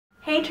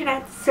Hey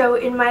internet, so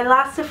in my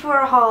last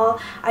Sephora haul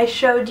I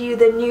showed you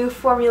the new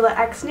Formula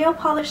X nail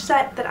polish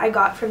set that I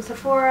got from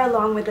Sephora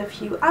along with a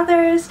few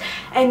others,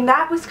 and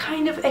that was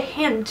kind of a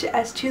hint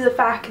as to the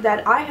fact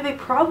that I have a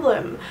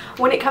problem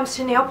when it comes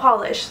to nail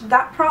polish.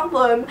 That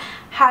problem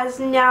has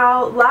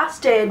now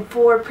lasted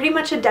for pretty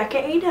much a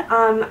decade.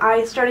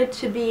 I started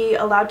to be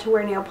allowed to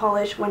wear nail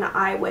polish when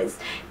I was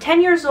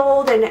 10 years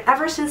old, and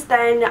ever since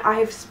then I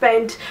have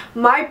spent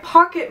my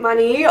pocket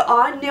money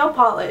on nail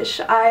polish.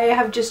 I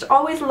have just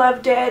always loved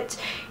it.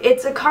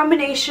 It's a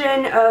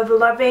combination of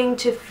loving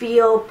to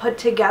feel put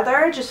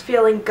together, just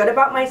feeling good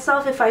about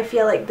myself if I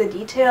feel like the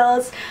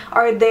details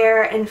are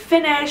there and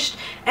finished,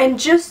 and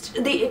just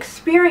the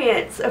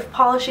experience of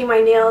polishing my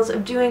nails,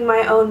 of doing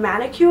my own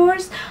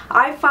manicures,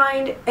 I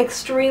find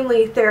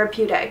extremely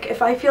therapeutic.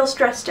 If I feel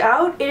stressed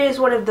out, it is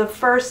one of the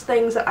first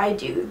things that I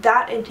do.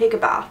 That and take a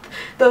bath.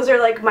 Those are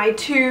like my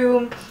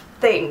two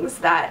things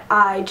that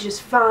I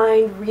just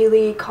find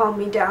really calm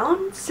me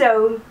down.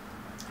 So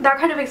that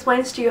kind of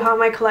explains to you how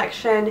my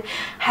collection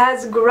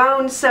has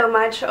grown so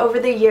much over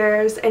the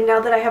years, and now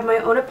that I have my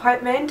own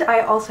apartment,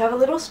 I also have a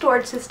little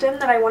storage system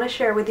that I want to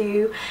share with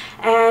you,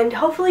 and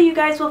hopefully you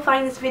guys will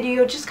find this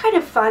video just kind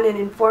of fun and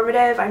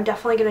informative. I'm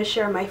definitely going to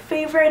share my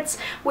favorites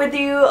with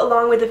you,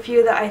 along with a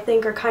few that I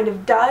think are kind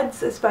of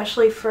duds,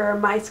 especially for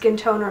my skin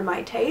tone or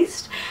my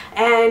taste,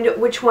 and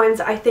which ones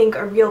I think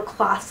are real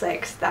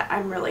classics that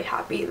I'm really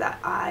happy that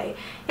I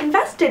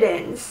invested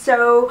in.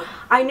 So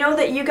I know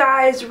that you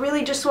guys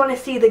really just want to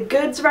see the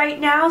goods right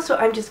now, so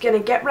I'm just gonna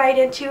get right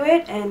into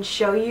it and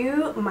show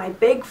you my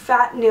big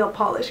fat nail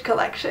polish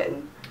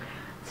collection.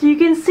 So you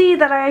can see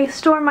that I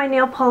store my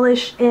nail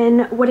polish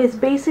in what is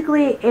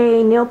basically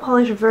a nail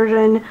polish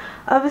version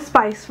of a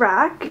spice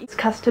rack. It's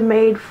custom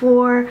made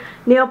for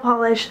nail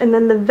polish, and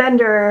then the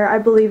vendor, I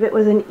believe it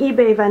was an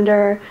eBay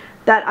vendor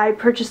that I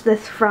purchased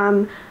this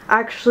from,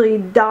 actually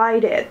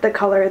dyed it the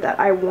color that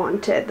I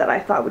wanted, that I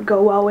thought would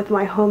go well with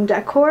my home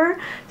decor.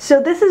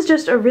 So this is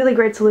just a really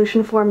great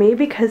solution for me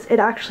because it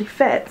actually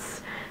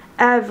fits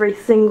every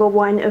single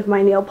one of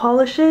my nail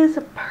polishes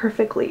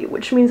perfectly,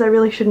 which means I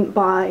really shouldn't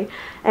buy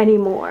any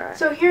more.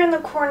 So here in the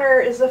corner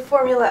is the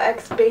Formula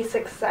X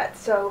basic set.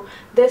 So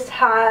this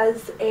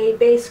has a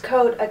base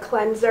coat, a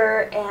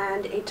cleanser,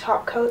 and a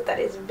top coat that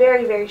is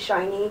very, very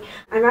shiny.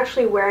 I'm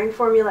actually wearing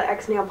Formula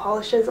X nail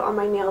polishes on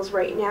my nails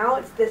right now.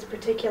 It's this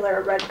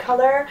particular red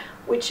color,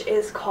 which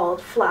is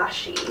called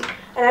Flashy.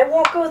 And I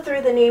won't go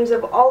through the names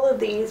of all of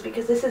these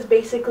because this is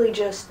basically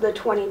just the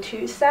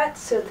 22 set,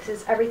 so this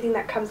is everything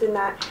that comes in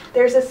that.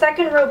 There's a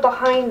second row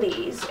behind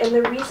these, and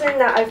the reason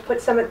that I've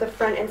put some at the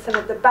front and some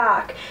at the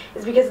back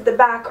is because at the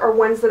back are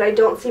ones that I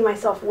don't see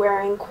myself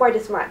wearing quite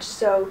as much.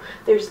 So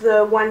there's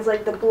the ones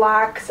like the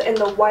blacks and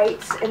the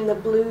whites and the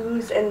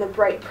blues and the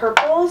bright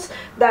purples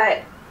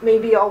that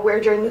maybe I'll wear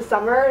during the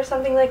summer or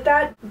something like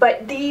that.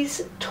 But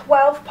these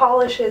 12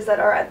 polishes that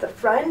are at the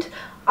front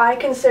I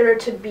consider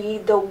to be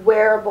the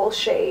wearable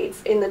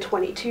shades in the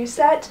 22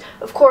 set.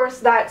 Of course,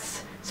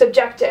 that's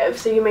subjective,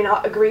 so you may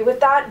not agree with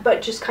that,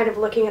 but just kind of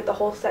looking at the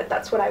whole set,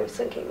 that's what I was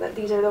thinking, that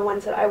these are the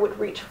ones that I would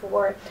reach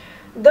for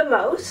the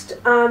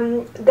most.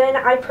 Then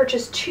I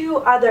purchased two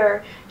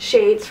other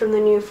shades from the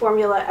new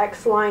Formula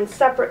X line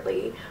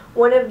separately.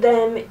 One of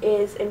them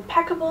is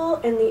Impeccable,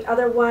 and the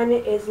other one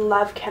is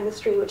Love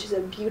Chemistry, which is a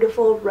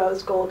beautiful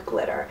rose gold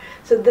glitter.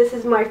 So this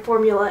is my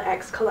Formula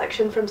X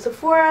collection from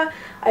Sephora.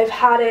 I've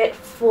had it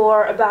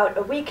for about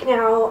a week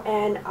now,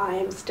 and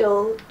I'm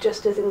still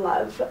just as in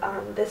love.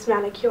 This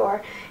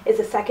manicure is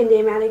a second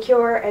day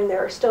manicure, and there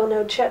are still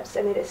no chips,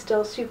 and it is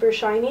still super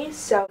shiny.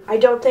 So I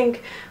don't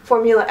think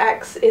Formula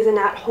X is an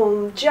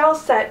at-home gel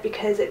set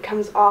because it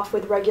comes off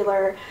with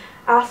regular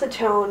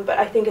acetone, but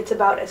I think it's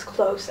about as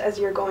close as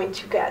you're going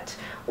to get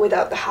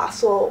without the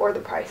hassle or the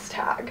price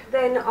tag.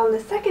 Then on the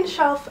second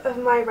shelf of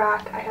my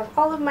rack I have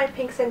all of my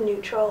pinks and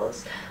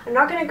neutrals. I'm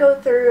not going to go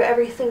through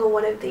every single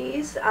one of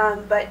these,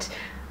 but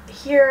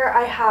here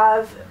I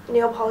have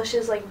nail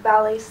polishes like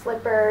Ballet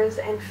Slippers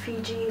and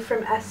Fiji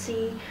from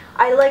SC.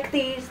 I like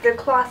these, they're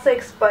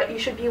classics, but you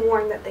should be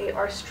warned that they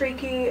are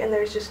streaky, and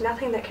there's just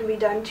nothing that can be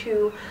done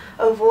to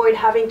avoid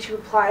having to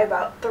apply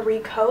about 3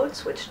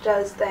 coats, which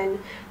does then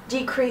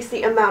decrease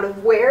the amount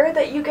of wear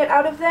that you get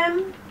out of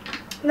them.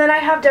 And then I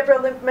have Deborah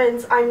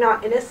Lippmann's I'm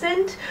Not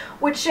Innocent,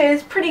 which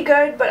is pretty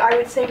good, but I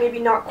would say maybe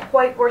not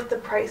quite worth the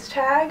price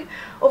tag.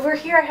 Over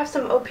here I have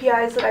some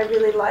OPIs that I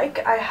really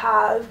like. I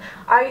have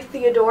I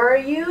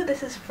Theodora You.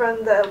 This is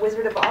from the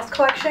Wizard of Oz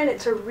collection.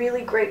 It's a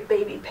really great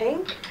baby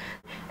pink.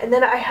 And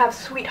then I have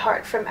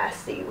Sweetheart from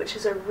SC, which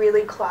is a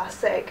really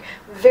classic,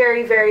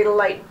 very, very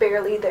light,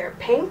 barely there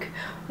pink.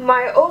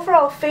 My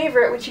overall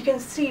favorite, which you can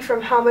see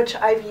from how much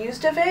I've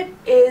used of it,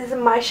 is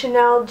my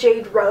Chanel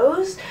Jade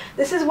Rose.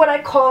 This is what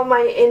I call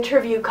my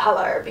interview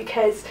color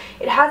because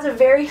it has a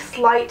very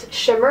slight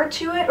shimmer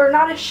to it, or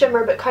not a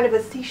shimmer, but kind of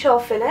a seashell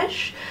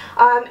finish.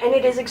 And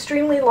it is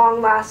extremely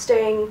long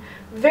lasting,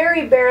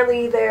 very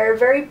barely there,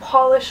 very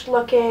polished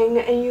looking,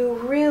 and you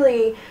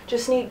really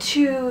just need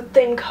 2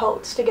 thin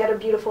coats to get a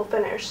beautiful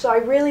finish. So I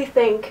really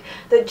think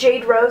that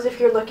Jade Rose, if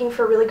you're looking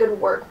for really good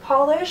work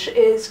polish,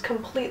 is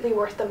completely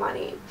worth the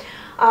money.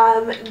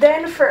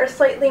 Then for a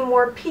slightly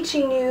more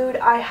peachy nude,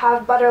 I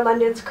have Butter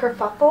London's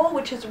Kerfuffle,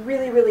 which is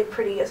really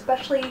pretty,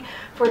 especially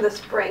for the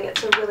spring.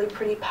 It's a really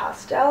pretty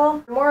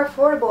pastel. More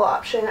affordable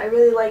option, I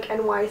really like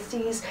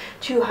NYC's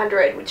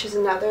 200, which is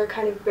another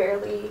kind of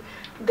barely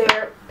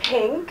there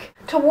pink.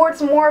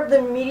 Towards more of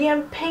the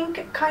medium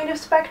pink kind of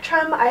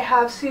spectrum, I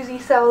have Susie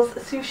Sell's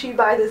Sushi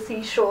by the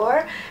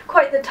Seashore.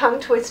 Quite the tongue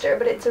twister,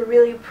 but it's a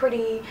really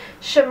pretty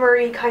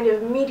shimmery kind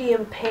of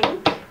medium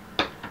pink.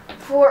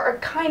 For a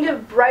kind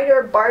of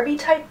brighter Barbie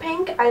type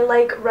pink, I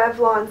like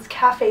Revlon's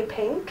Cafe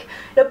Pink.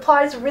 It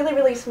applies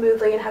really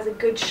smoothly and has a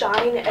good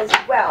shine as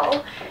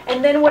well.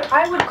 And then what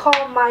I would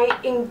call my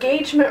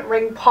engagement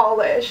ring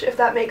polish, if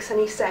that makes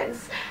any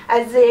sense,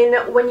 as in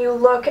when you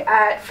look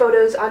at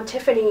photos on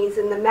Tiffany's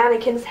and the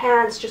mannequin's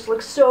hands just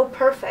look so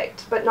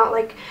perfect, but not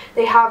like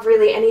they have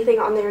really anything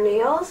on their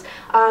nails.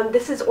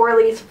 This is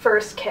Orly's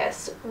First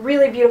Kiss.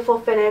 Really beautiful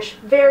finish,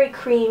 very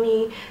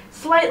creamy,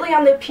 slightly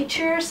on the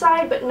peachier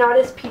side, but not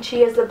as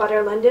peachy as the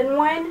Butter London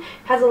one.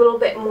 Has a little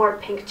bit more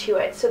pink to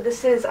it. So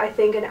this is, I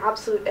think, an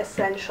absolute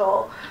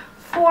essential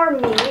for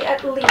me,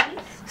 at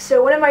least.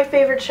 So one of my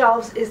favorite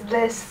shelves is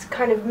this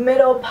kind of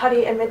middle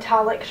putty and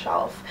metallic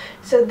shelf.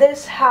 So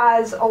this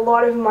has a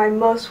lot of my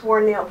most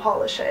worn nail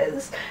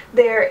polishes.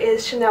 There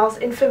is Chanel's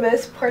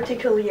infamous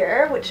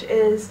Particulier, which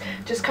is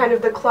just kind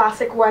of the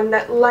classic one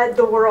that led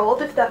the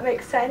world, if that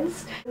makes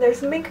sense. And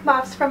there's Mink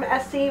Muffs from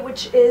Essie,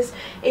 which is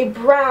a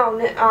brown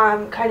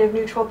kind of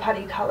neutral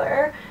putty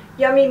color.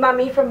 Yummy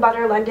Mummy from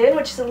Butter London,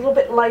 which is a little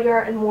bit lighter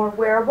and more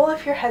wearable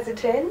if you're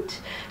hesitant.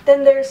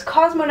 Then there's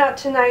Cosmonaut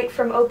Tonight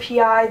from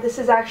OPI. This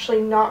is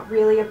actually not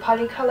really a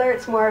putty color,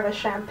 it's more of a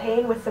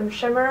champagne with some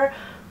shimmer.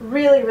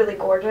 Really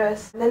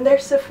gorgeous. And then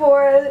there's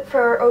Sephora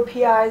for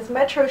OPI's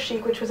Metro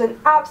Chic, which was an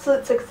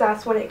absolute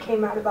success when it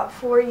came out about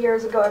 4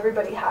 years ago.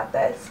 Everybody had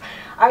this.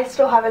 I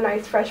still have a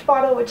nice fresh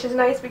bottle, which is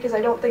nice because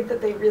I don't think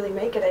that they really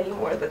make it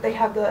anymore, but they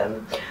have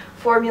the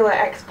Formula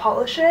X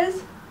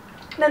polishes.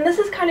 Then this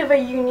is kind of a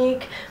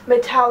unique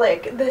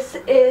metallic. This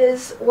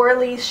is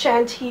Orly's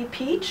Chantilly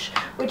Peach,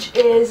 which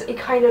is a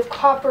kind of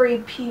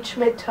coppery peach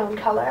mid-tone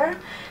color.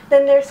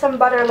 Then there's some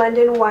Butter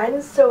London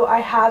ones. So I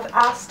have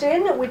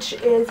Aston, which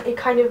is a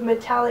kind of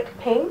metallic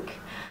pink.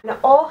 And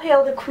All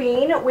Hail the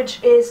Queen,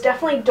 which is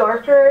definitely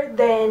darker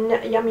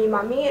than Yummy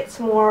Mummy. It's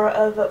more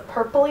of a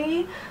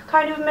purpley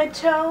kind of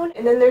mid-tone.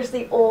 And then there's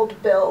the Old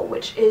Bill,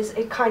 which is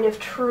a kind of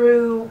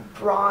true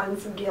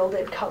bronze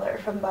gilded color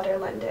from Butter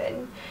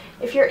London.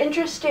 If you're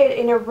interested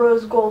in a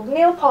rose gold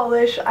nail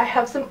polish, I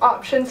have some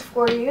options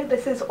for you.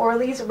 This is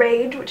Orly's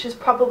Rage, which is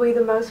probably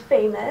the most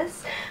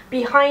famous.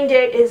 Behind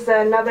it is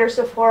another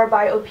Sephora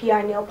by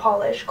OPI nail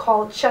polish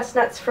called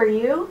Chestnuts for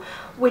You,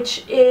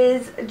 which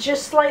is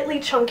just slightly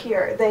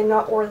chunkier than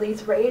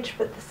Orly's Rage,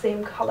 but the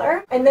same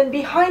color. And then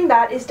behind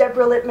that is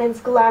Deborah Lippmann's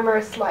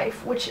Glamorous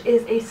Life, which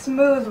is a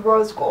smooth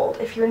rose gold.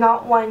 If you're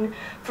not one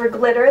for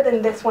glitter,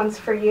 then this one's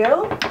for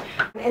you.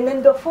 And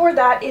then before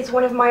that is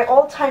one of my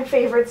all-time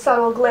favorite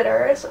subtle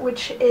glitters,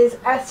 which is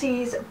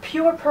Essie's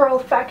Pure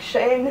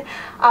Perfection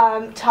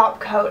top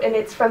coat, and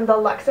it's from the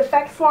Luxe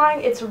Effects line.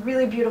 It's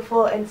really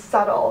beautiful and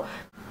subtle.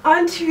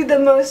 Onto the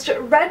most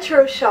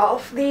retro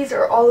shelf. These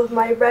are all of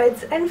my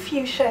reds and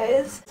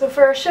fuchsias. So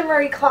for a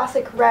shimmery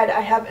classic red,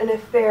 I have An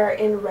Affair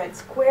in Red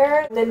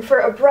Square. And then for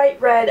a bright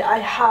red, I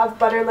have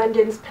Butter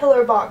London's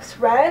Pillar Box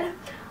Red.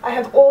 I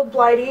have Old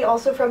Blighty,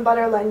 also from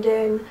Butter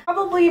London.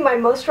 Probably my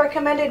most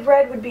recommended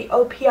red would be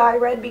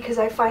OPI red because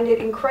I find it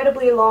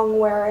incredibly long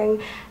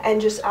wearing and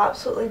just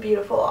absolutely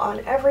beautiful on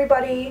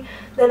everybody.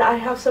 Then I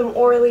have some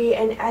Orly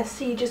and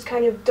Essie, just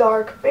kind of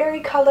dark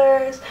berry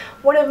colors.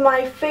 One of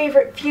my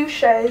favorite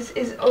fuchsias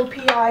is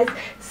OPI's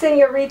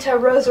Senorita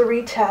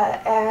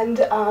Rosarita,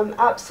 and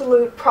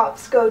absolute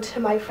props go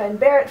to my friend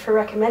Barrett for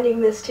recommending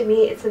this to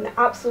me. It's an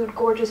absolute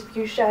gorgeous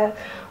fuchsia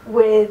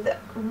with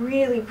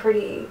really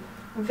pretty,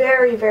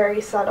 very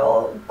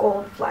subtle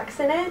gold flecks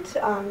in it,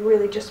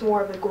 really just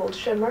more of a gold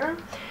shimmer.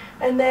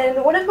 And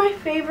then one of my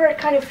favorite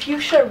kind of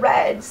fuchsia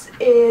reds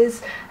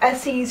is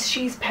Essie's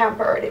She's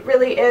Pampered. It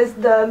really is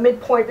the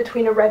midpoint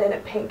between a red and a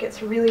pink.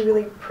 It's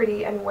really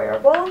pretty and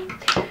wearable.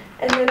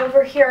 And then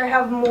over here I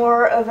have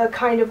more of a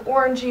kind of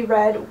orangey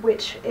red,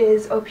 which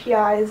is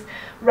OPI's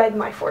Red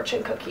My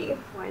Fortune Cookie.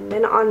 And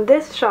then on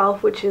this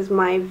shelf, which is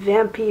my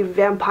vampy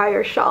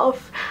vampire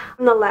shelf,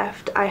 on the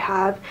left I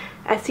have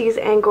Essie's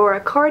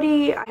Angora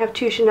Cardi. I have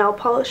 2 Chanel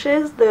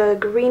polishes. The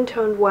green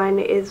toned one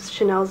is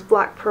Chanel's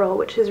Black Pearl,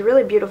 which is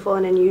really beautiful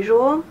and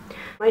unusual.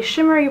 My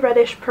shimmery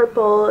reddish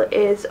purple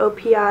is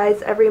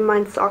OPI's Every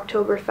Month's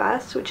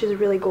Oktoberfest, which is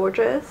really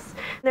gorgeous.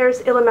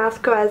 There's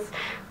Illamasqua's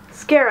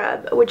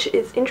Scarab, which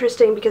is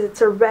interesting because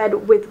it's a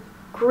red with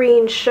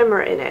green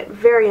shimmer in it.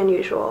 Very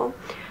unusual.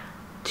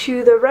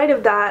 To the right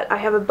of that, I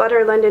have a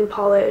Butter London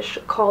polish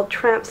called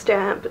Tramp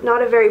Stamp.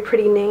 Not a very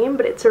pretty name,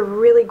 but it's a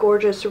really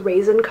gorgeous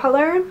raisin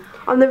color.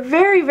 On the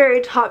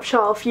very top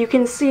shelf, you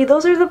can see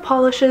those are the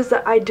polishes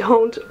that I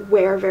don't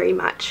wear very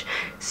much.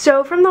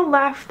 So from the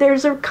left,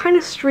 there's a kind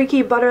of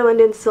streaky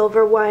Butterland and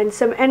Silver one,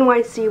 some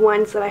NYC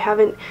ones that I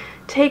haven't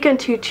taken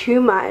to too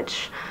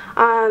much.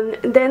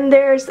 Then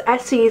there's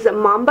Essie's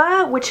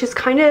Mamba, which is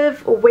kind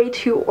of way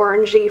too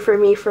orangey for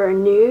me for a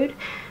nude.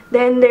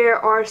 Then there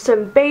are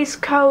some base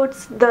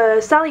coats, the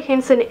Sally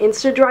Hansen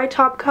Insta Dry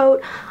top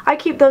coat. I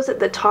keep those at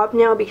the top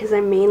now because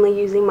I'm mainly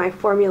using my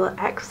Formula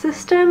X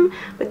system,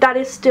 but that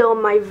is still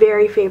my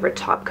very favorite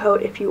top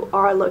coat if you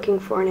are looking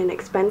for an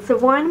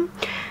inexpensive one.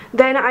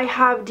 Then I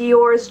have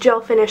Dior's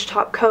Gel Finish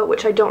top coat,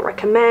 which I don't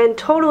recommend.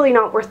 Totally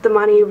not worth the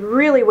money.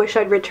 Really wish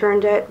I'd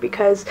returned it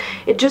because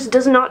it just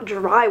does not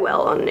dry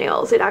well on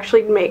nails. It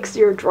actually makes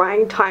your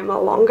drying time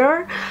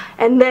longer.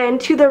 And then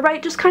to the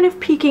right, just kind of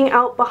peeking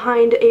out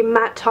behind a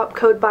matte top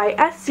coat by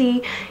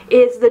Essie,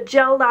 is the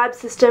Gel Lab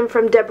system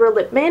from Deborah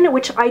Lippmann,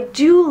 which I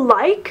do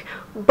like,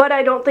 but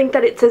I don't think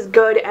that it's as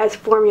good as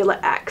Formula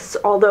X,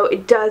 although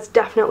it does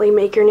definitely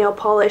make your nail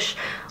polish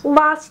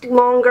last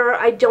longer.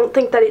 I don't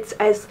think that it's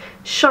as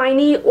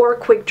shiny or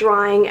quick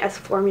drying as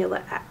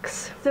Formula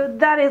X. So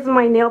that is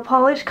my nail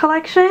polish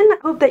collection. I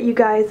hope that you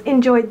guys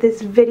enjoyed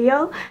this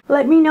video.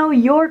 Let me know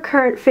your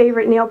current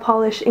favorite nail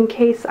polish in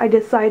case I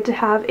decide to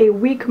have a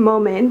weak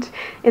moment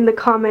in the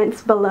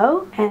comments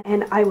below,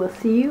 and I will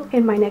see you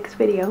in my next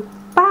video.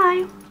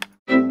 Bye!